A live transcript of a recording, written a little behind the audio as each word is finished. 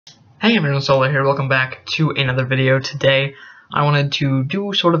Hey everyone, Solar here. Welcome back to another video. Today I wanted to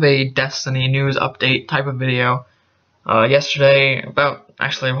do sort of a Destiny news update type of video. Yesterday, about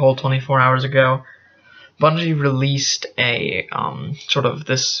actually a whole 24 hours ago, Bungie released a sort of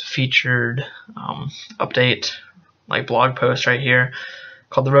this featured update, like blog post right here,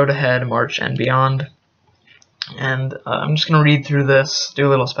 called The Road Ahead, March and Beyond. And I'm just going to read through this, do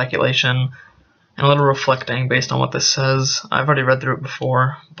a little speculation, and a little reflecting based on what this says. I've already read through it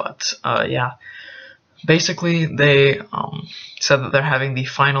before, but yeah. Basically, they said that they're having the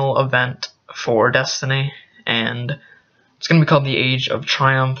final event for Destiny, and it's going to be called the Age of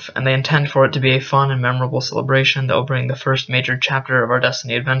Triumph, and they intend for it to be a fun and memorable celebration that will bring the first major chapter of our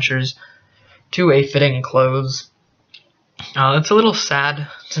Destiny adventures to a fitting close. It's a little sad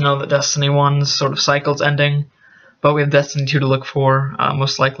to know that Destiny 1's sort of cycle's ending, but we have Destiny 2 to look for,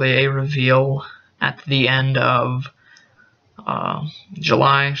 most likely a reveal at the end of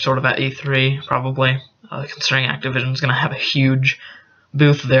July, sort of at E3, probably, considering Activision's going to have a huge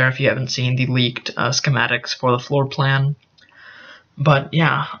booth there if you haven't seen the leaked schematics for the floor plan. But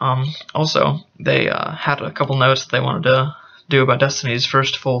yeah, also, they had a couple notes that they wanted to do about Destiny's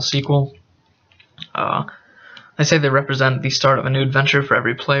first full sequel. They say they represent the start of a new adventure for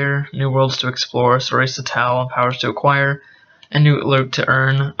every player, new worlds to explore, stories to tell, powers to acquire, and new loot to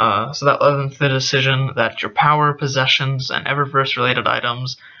earn. So that led them to the decision that your power, possessions, and Eververse-related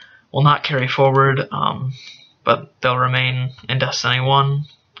items will not carry forward, but they'll remain in Destiny 1,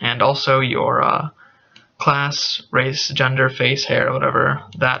 and also your class, race, gender, face, hair, whatever,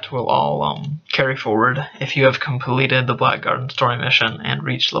 that will all carry forward if you have completed the Black Garden story mission and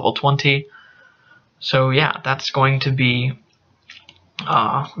reached level 20. So yeah, that's going to be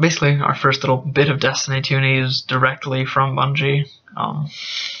basically our first little bit of Destiny 2 news directly from Bungie,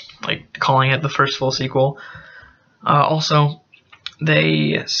 like calling it the first full sequel. Also,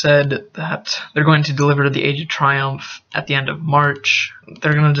 they said that they're going to deliver the Age of Triumph at the end of March.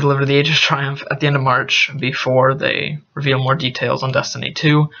 They're going to deliver the Age of Triumph at the end of March before they reveal more details on Destiny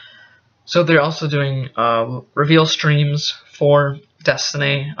 2. So they're also doing reveal streams for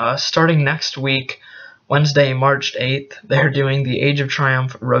Destiny starting next week. Wednesday, March 8th, they're doing the Age of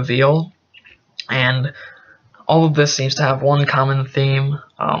Triumph reveal, and all of this seems to have one common theme,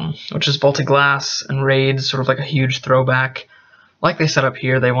 which is Vaulted Glass and raids, sort of like a huge throwback. Like they set up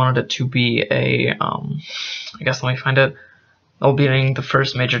here, they wanted it to be a, I guess let me find it, they'll be doing the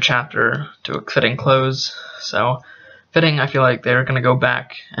first major chapter to a fitting close, so fitting, I feel like they're going to go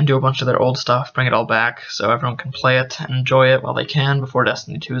back and do a bunch of their old stuff, bring it all back, so everyone can play it and enjoy it while they can before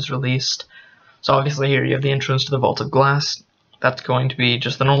Destiny 2 is released. So obviously here you have the entrance to the Vault of Glass. That's going to be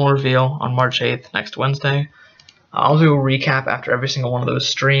just the normal reveal on March 8th, next Wednesday. I'll do a recap after every single one of those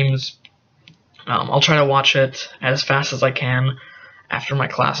streams. I'll try to watch it as fast as I can after my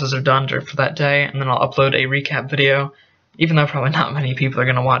classes are done for that day, and then I'll upload a recap video, even though probably not many people are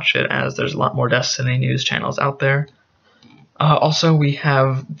going to watch it, as there's a lot more Destiny news channels out there. Also, we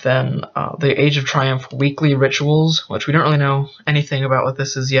have then the Age of Triumph weekly rituals, which we don't really know anything about what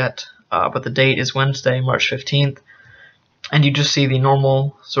this is yet. But the date is Wednesday, March 15th, and you just see the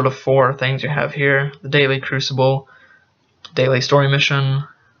normal sort of 4 things you have here: the Daily Crucible, Daily Story Mission,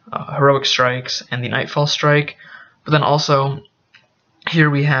 Heroic Strikes, and the Nightfall Strike. But then also, here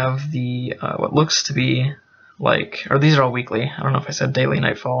we have the, what looks to be like, or these are all weekly, I don't know if I said Daily,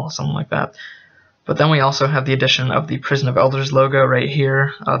 Nightfall, something like that. But then we also have the addition of the Prison of Elders logo right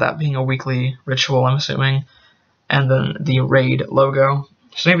here, that being a weekly ritual, I'm assuming, and then the raid logo.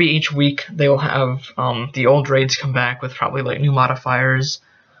 So maybe each week they will have the old raids come back with probably like new modifiers,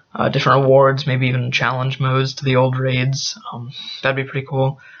 different rewards, maybe even challenge modes to the old raids. That'd be pretty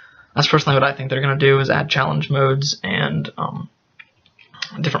cool. That's personally what I think they're going to do, is add challenge modes and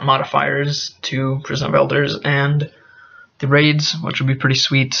different modifiers to Prison of Elders and the raids, which would be pretty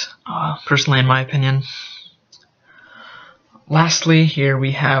sweet, personally in my opinion. Lastly, here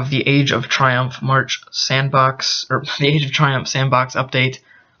we have the Age of Triumph March Sandbox, or the Age of Triumph Sandbox update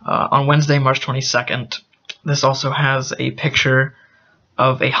on Wednesday, March 22nd. This also has a picture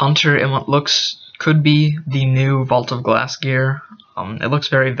of a hunter in what could be the new Vault of Glass gear. It looks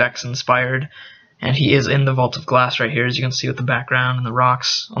very Vex inspired, and he is in the Vault of Glass right here, as you can see with the background and the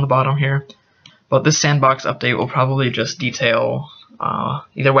rocks on the bottom here. But this Sandbox update will probably just detail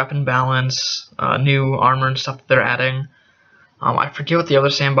either weapon balance, new armor and stuff that they're adding. I forget what the other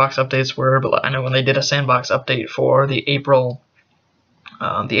Sandbox updates were, but I know when they did a Sandbox update for the April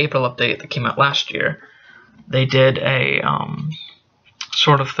update that came out last year, they did a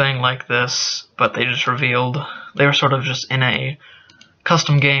sort of thing like this, but they just revealed, they were sort of just in a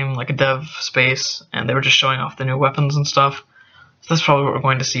custom game, like a dev space, and they were just showing off the new weapons and stuff. So that's probably what we're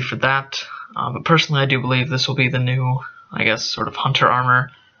going to see for that. But personally, I do believe this will be the new, I guess, sort of hunter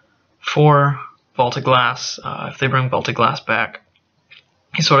armor for Vaulted Glass, if they bring Vaulted Glass back.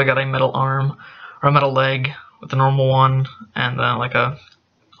 He's sort of got a metal arm, or a metal leg with a normal one, and then like a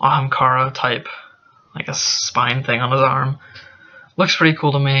Ahamkara type, like a spine thing on his arm. Looks pretty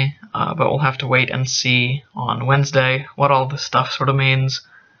cool to me, but we'll have to wait and see on Wednesday what all this stuff sort of means.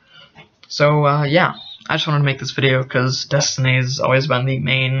 So yeah, I just wanted to make this video because Destiny's always been the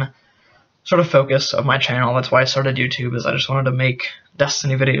main sort of focus of my channel. That's why I started YouTube, is I just wanted to make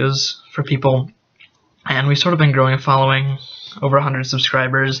Destiny videos for people. And we've sort of been growing a following, over 100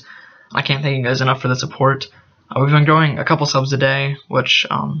 subscribers. I can't thank you guys enough for the support. We've been growing a couple subs a day, which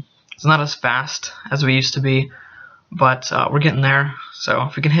is not as fast as we used to be, but we're getting there. So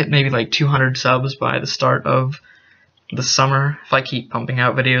if we can hit maybe like 200 subs by the start of the summer, if I keep pumping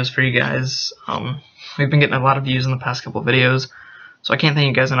out videos for you guys, we've been getting a lot of views in the past couple videos, so I can't thank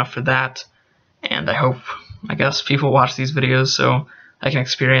you guys enough for that. And I hope, I guess, people watch these videos so I can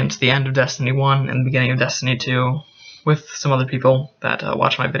experience the end of Destiny 1 and the beginning of Destiny 2 with some other people that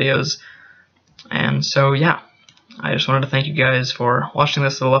watch my videos. And so yeah, I just wanted to thank you guys for watching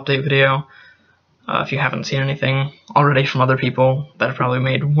this little update video. If you haven't seen anything already from other people that have probably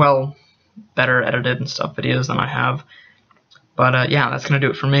made well better edited and stuff videos than I have. But yeah, that's going to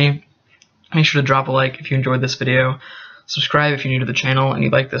do it for me. Make sure to drop a like if you enjoyed this video, subscribe if you're new to the channel and you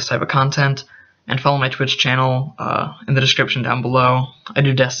like this type of content, and follow my Twitch channel in the description down below. I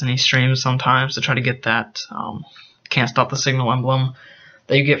do Destiny streams sometimes to try to get that Can't Stop the Signal emblem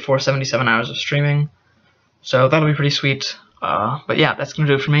that you get for 77 hours of streaming. So that'll be pretty sweet. But yeah, that's going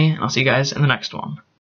to do it for me, and I'll see you guys in the next one.